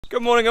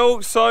Good morning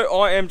all.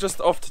 So I am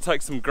just off to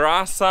take some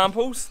grass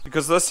samples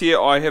because this year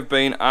I have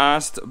been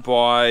asked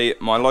by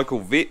my local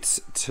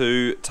vets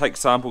to take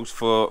samples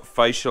for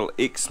facial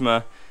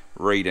eczema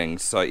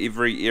readings. So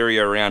every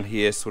area around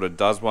here sort of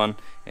does one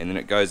and then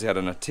it goes out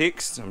in a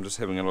text. I'm just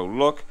having a little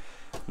look.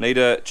 Need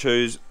to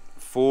choose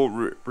 4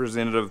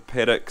 representative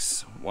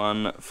paddocks,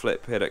 1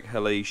 flat paddock,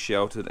 hilly,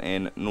 sheltered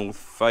and north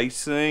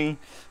facing.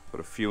 Got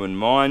a few in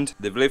mind.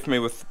 They've left me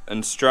with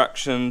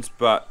instructions,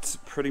 but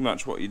pretty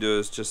much what you do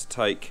is just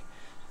take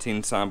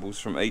 10 samples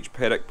from each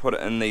paddock, put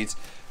it in these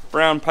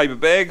brown paper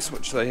bags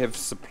which they have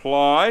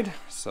supplied.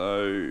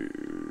 So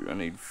I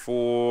need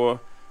 4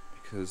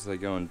 because they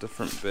go in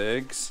different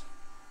bags.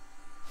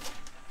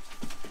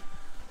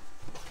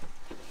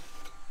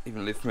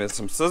 Even left me with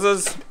some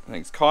scissors.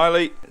 Thanks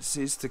Kylie. It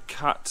says to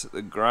cut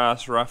the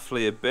grass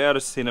roughly about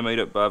 1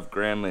 centimetre above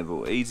ground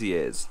level, easy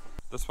as.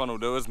 This one will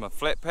do is my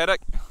flat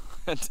paddock.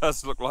 It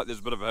does look like there's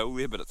a bit of a hill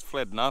there, but it's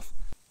flat enough.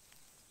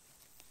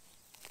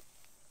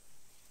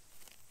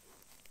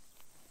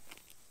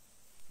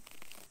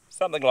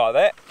 Something like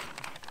that.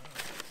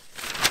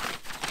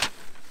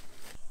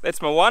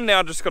 That's my one. Now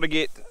I've just got to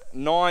get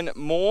 9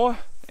 more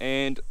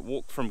and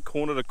walk from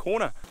corner to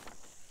corner.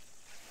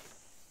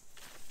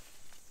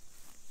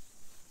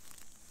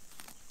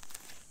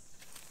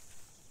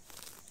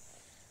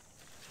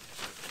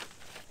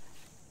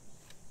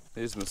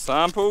 There's my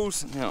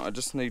samples. Now I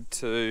just need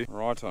to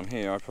write on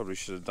here. I probably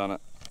should have done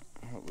it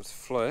when it was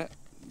flat.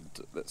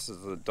 This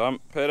is the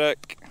dump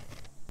paddock.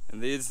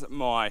 And there's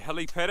my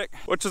hilly paddock,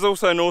 which is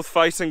also north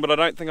facing, but I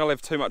don't think I'll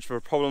have too much of a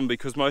problem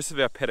because most of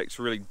our paddocks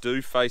really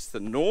do face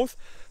the north.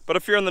 But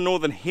if you're in the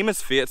northern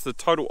hemisphere, it's the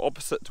total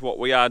opposite to what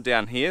we are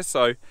down here.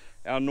 So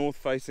our north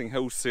facing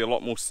hills see a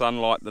lot more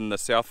sunlight than the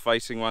south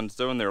facing ones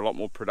do, and they're a lot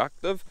more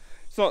productive.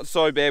 It's not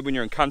so bad when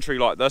you're in country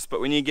like this,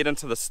 but when you get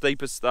into the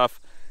steeper stuff,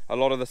 a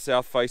lot of the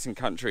south facing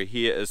country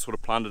here is sort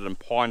of planted in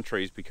pine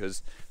trees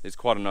because there's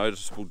quite a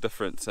noticeable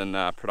difference in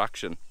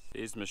production.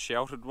 There's my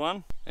sheltered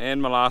one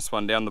and my last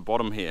one down the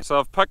bottom here. So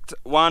I've picked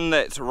one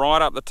that's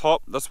right up the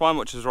top, this one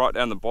which is right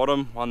down the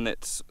bottom, one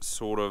that's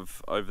sort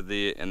of over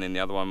there, and then the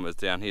other one was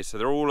down here. So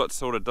they're all at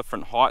sort of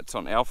different heights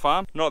on our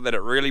farm. Not that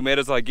it really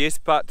matters I guess,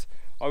 but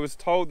I was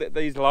told that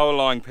these lower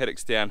lying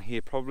paddocks down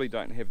here probably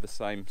don't have the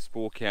same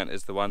spore count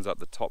as the ones up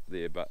the top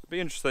there, but it'll be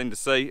interesting to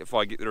see if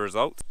I get the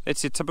results.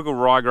 That's your typical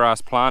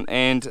ryegrass plant,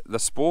 and the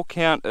spore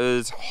count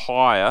is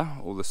higher,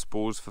 or the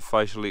spores for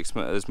facial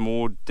eczema is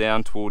more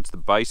down towards the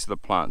base of the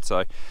plant.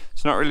 So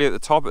it's not really at the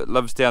top, it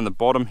lives down the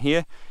bottom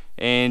here,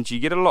 and you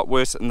get a lot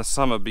worse in the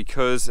summer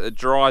because it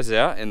dries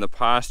out and the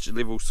pasture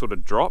levels sort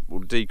of drop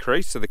or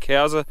decrease, so the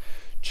cows are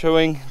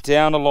chewing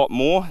down a lot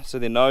more, so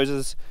their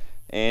noses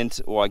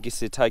or I guess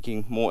they're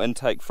taking more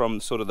intake from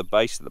sort of the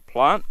base of the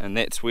plant, and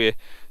that's where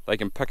they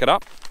can pick it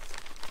up.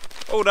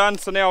 All done,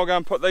 so now I'll go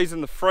and put these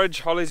in the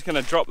fridge. Holly's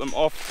going to drop them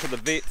off to the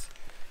vet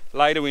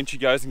later when she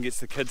goes and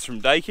gets the kids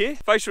from daycare.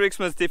 Facial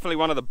eczema is definitely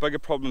one of the bigger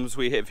problems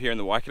we have here in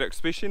the Waikato,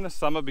 especially in the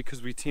summer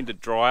because we tend to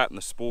dry out and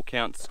the spore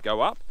counts go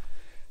up.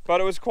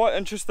 But it was quite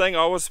interesting.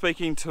 I was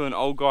speaking to an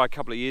old guy a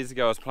couple of years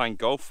ago I was playing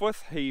golf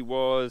with. He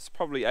was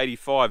probably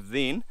 85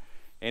 then.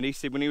 And he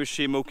said when he was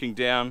share milking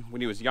down, when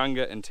he was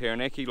younger in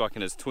Taranaki, like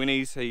in his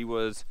 20s, he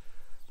was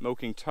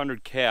milking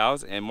 200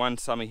 cows, and one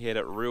summer he had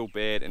it real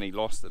bad and he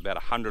lost about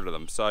 100 of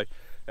them. So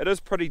it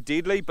is pretty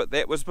deadly, but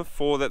that was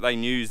before that they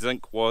knew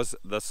zinc was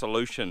the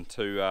solution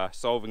to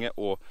solving it,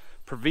 or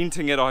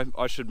preventing it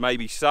I should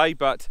maybe say.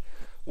 But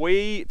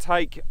we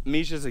take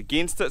measures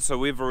against it, so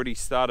we've already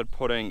started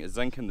putting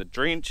zinc in the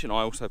drench, and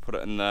I also put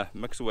it in the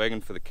mixer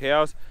wagon for the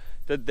cows.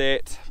 Did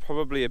that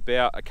probably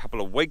about a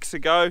couple of weeks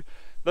ago.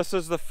 This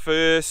is the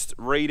first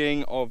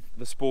reading of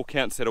the spore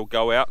counts that'll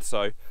go out,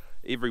 so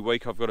every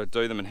week I've got to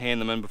do them and hand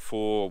them in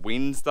before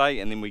Wednesday,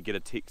 and then we get a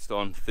text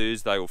on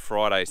Thursday or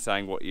Friday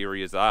saying what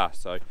areas are.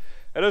 So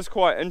it is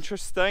quite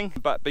interesting,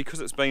 but because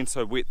it's been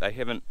so wet they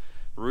haven't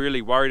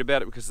really worried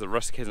about it because the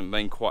risk hasn't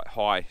been quite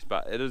high.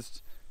 But it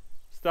is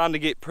starting to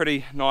get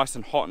pretty nice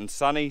and hot and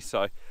sunny,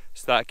 so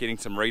start getting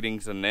some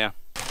readings in now.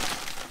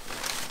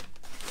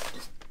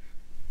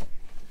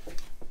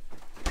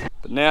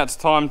 But now it's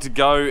time to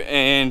go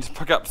and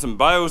pick up some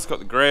bales. Got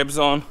the grabs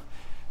on.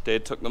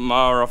 Dad took the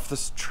mower off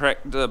this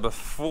tractor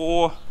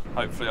before.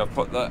 Hopefully I've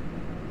put the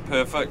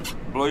perfect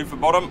blue for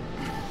bottom.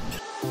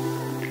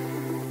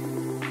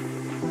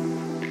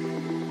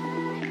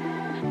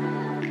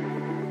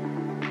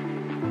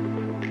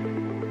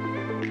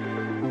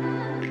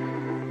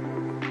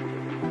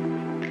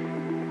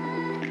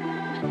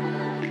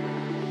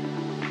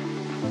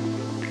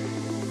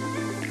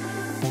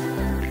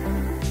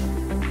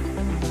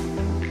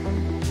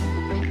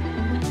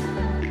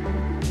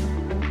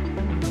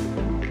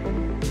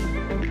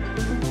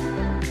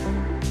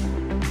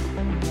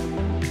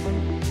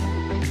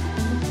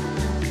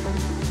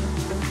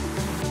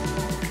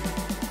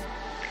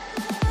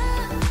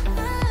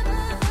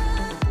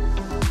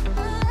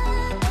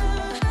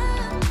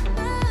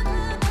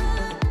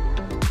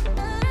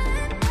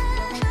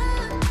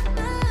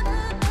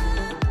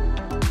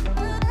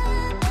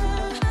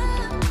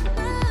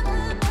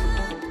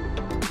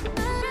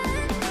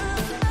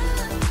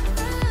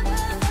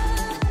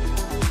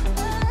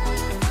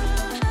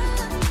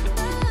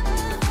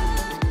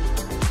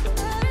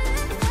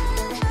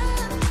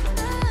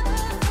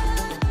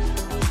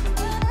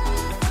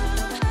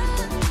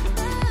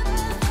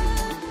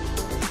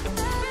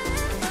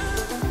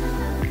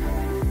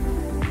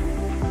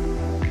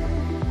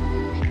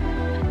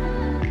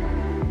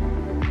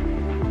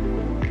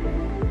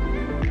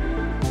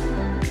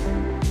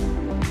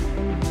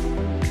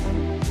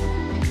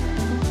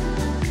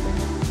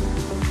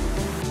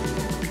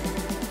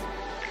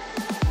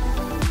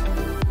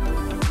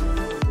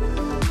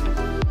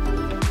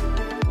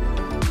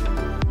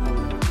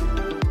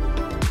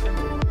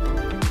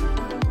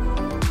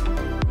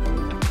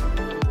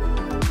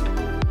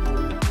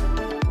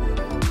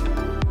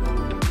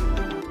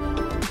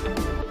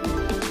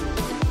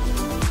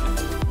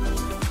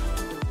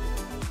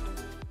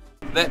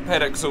 that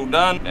paddock's all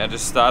done. Now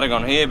just starting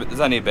on here, but there's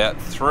only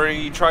about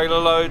 3 trailer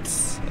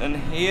loads in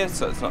here,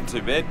 so it's not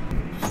too bad.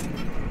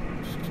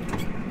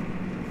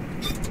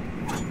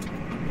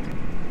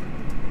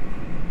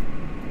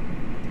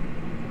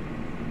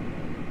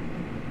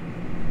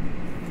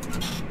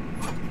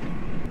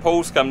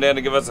 Paul's come down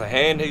to give us a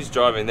hand. He's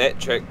driving that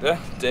tractor.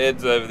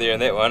 Dad's over there in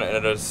that one, and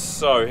it is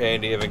so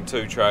handy having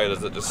 2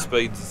 trailers. It just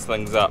speeds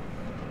things up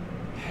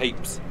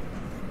heaps.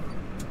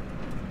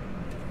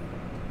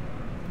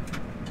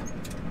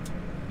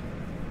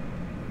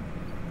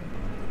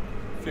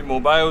 A few more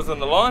bales on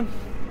the line.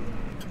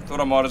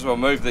 Thought I might as well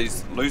move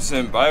these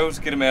lucerne bales,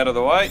 get them out of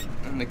the way,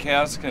 and the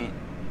cows can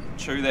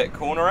chew that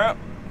corner out.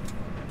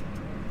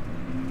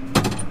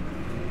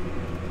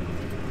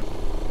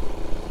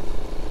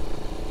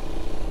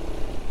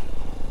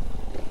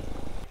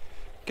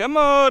 Come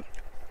on!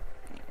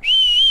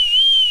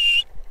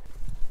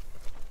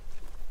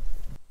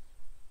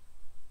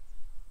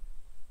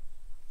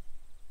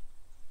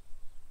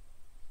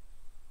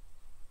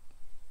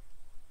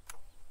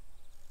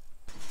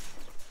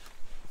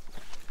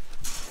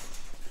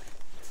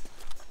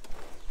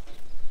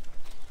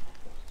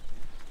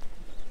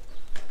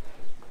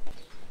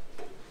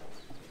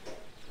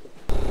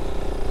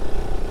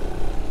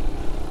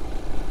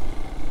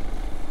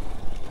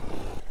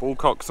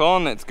 Bullcock's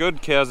on, that's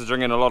good. Cows are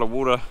drinking a lot of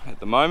water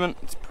at the moment.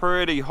 It's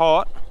pretty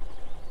hot,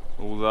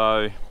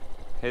 although it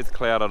has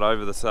clouded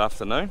over this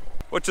afternoon,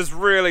 which is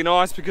really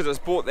nice because it's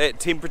brought that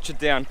temperature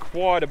down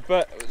quite a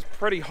bit. It was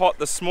pretty hot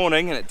this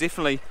morning and it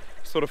definitely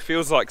sort of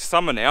feels like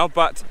summer now,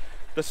 but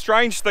the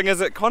strange thing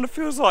is it kind of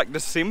feels like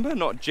December,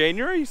 not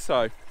January,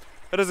 so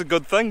it is a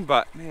good thing.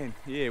 But man,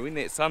 yeah, when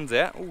that sun's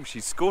out, oh,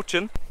 she's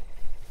scorching.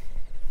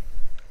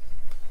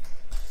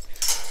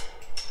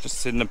 Just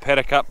setting the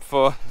paddock up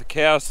for the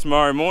cows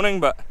tomorrow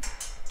morning, but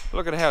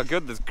look at how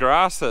good this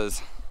grass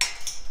is.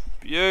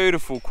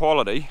 Beautiful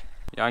quality.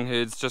 Young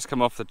herds just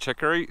come off the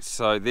chicory,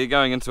 so they're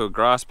going into a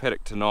grass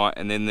paddock tonight,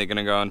 and then they're going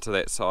to go into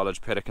that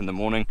silage paddock in the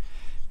morning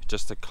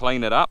just to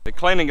clean it up. They're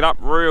cleaning it up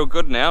real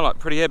good now, like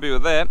pretty happy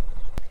with that.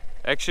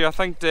 Actually, I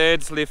think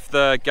Dad's left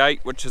the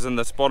gate, which is in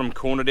this bottom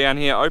corner down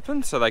here,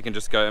 open, so they can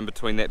just go in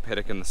between that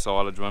paddock and the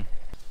silage one.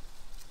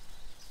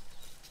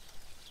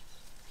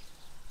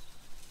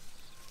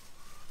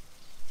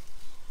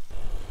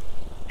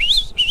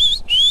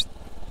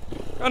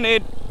 Go on,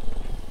 Ned.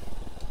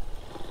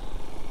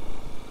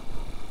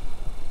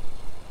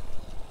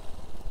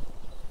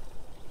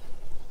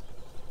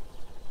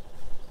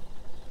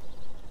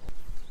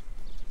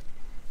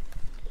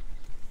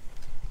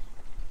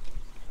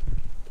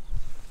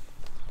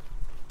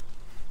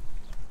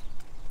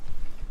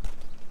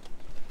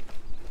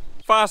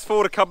 Fast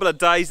forward a couple of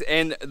days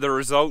and the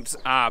results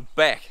are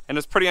back, and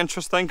it's pretty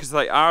interesting because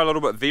they are a little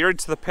bit varied.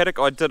 So the paddock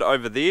I did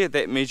over there,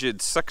 that measured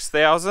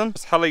 6,000.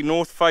 This hilly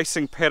north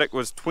facing paddock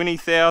was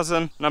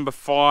 20,000. Number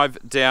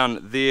 5 down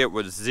there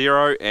was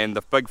 0, and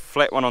the big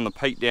flat one on the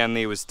peak down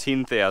there was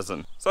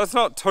 10,000. So it's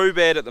not too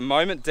bad at the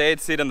moment.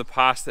 Dad said in the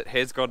past it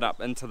has gotten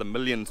up into the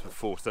millions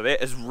before, so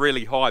that is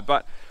really high.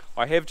 But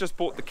I have just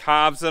brought the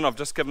calves in. I've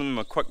just given them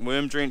a quick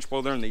worm drench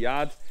while they're in the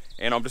yard,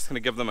 and I'm just going to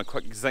give them a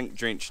quick zinc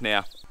drench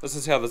now. This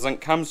is how the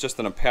zinc comes, just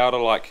in a powder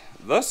like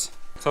this.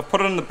 So I've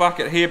put it in the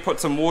bucket here, put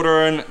some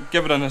water in,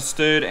 give it a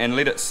stirred and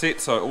let it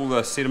set, so all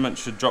the sediment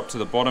should drop to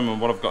the bottom,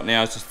 and what I've got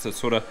now is just a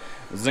sort of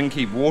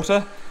zinky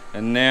water.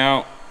 And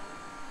now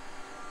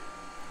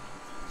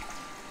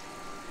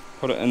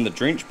put it in the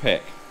drench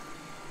pack.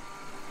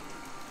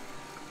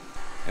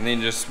 And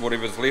then just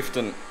whatever's left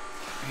in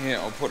here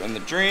I'll put in the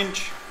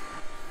drench.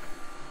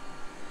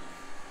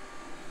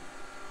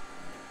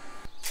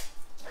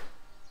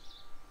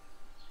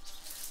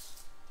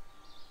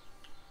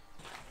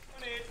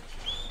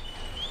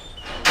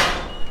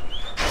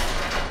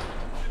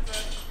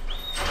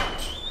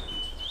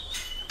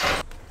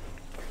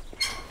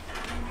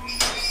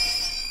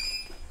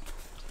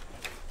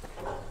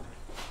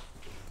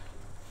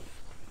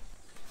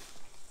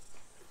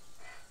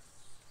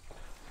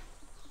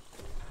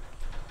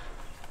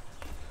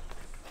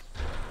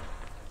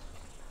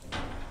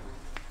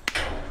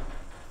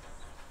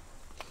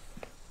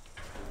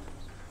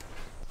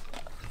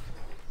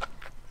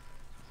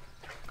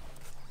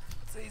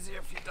 It's easier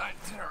if you don't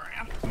turn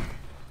around.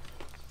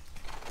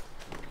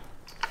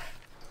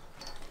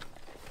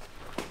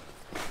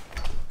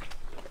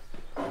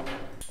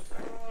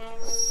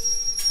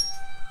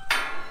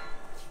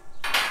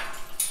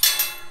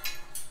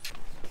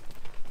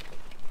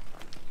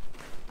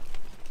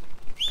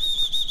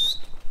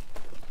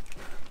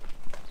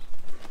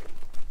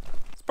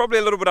 Probably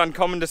a little bit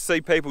uncommon to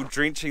see people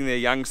drenching their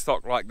young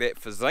stock like that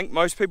for zinc.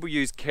 Most people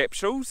use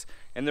capsules,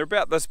 and they're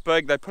about this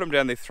big. They put them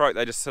down their throat,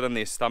 they just sit in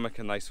their stomach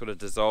and they sort of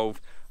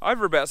dissolve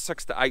over about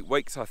 6 to 8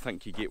 weeks, I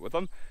think you get with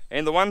them.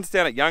 And the ones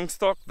down at young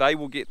stock, they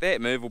will get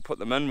that. Merv will put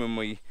them in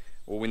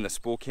when the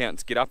spore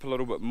counts get up a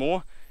little bit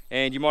more,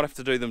 and you might have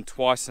to do them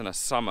twice in a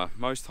summer.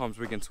 Most times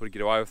we can sort of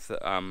get away with it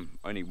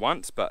only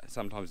once, but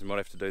sometimes you might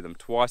have to do them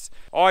twice.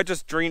 I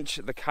just drench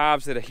the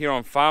calves that are here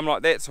on farm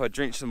like that, so I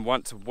drench them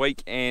once a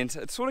week, and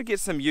it sort of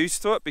gets them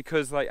used to it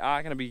because they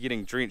are going to be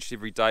getting drenched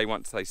every day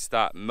once they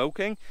start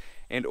milking,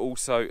 and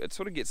also it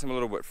sort of gets them a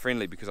little bit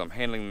friendly because I'm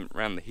handling them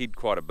around the head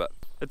quite a bit.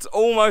 It's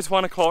almost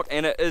 1 o'clock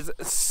and it is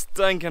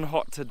stinking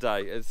hot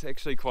today. It's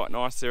actually quite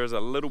nice. There is a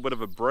little bit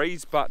of a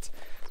breeze, but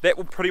that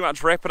will pretty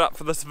much wrap it up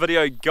for this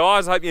video,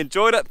 guys. I hope you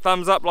enjoyed it.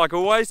 Thumbs up like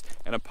always,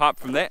 and apart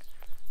from that,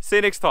 see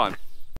you next time.